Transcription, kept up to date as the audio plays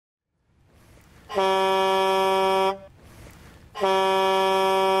Good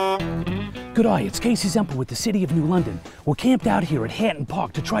eye, it's Casey Zempel with the City of New London. We're camped out here at Hatton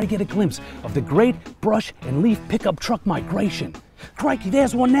Park to try to get a glimpse of the great brush and leaf pickup truck migration. Crikey,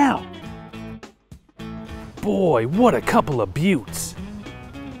 there's one now! Boy, what a couple of beauts!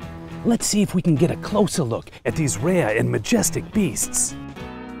 Let's see if we can get a closer look at these rare and majestic beasts.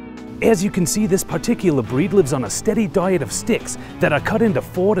 As you can see, this particular breed lives on a steady diet of sticks that are cut into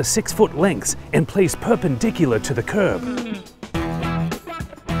 4 to 6 foot lengths and placed perpendicular to the curb.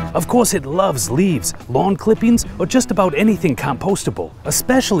 Of course, it loves leaves, lawn clippings, or just about anything compostable,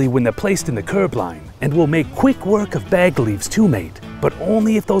 especially when they're placed in the curb line, and will make quick work of bag leaves too, mate, but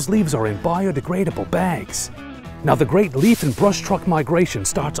only if those leaves are in biodegradable bags. Now, the Great Leaf and Brush Truck Migration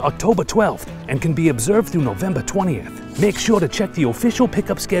starts October 12th and can be observed through November 20th. Make sure to check the official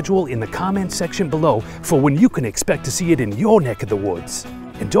pickup schedule in the comment section below for when you can expect to see it in your neck of the woods.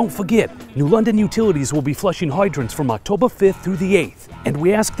 And don't forget, New London Utilities will be flushing hydrants from October 5th through the 8th, and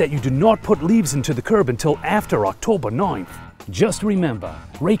we ask that you do not put leaves into the curb until after October 9th. Just remember,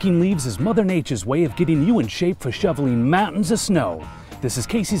 raking leaves is Mother Nature's way of getting you in shape for shoveling mountains of snow. This is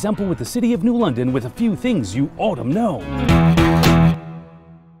Casey Zempel with the City of New London with a few things you ought to know.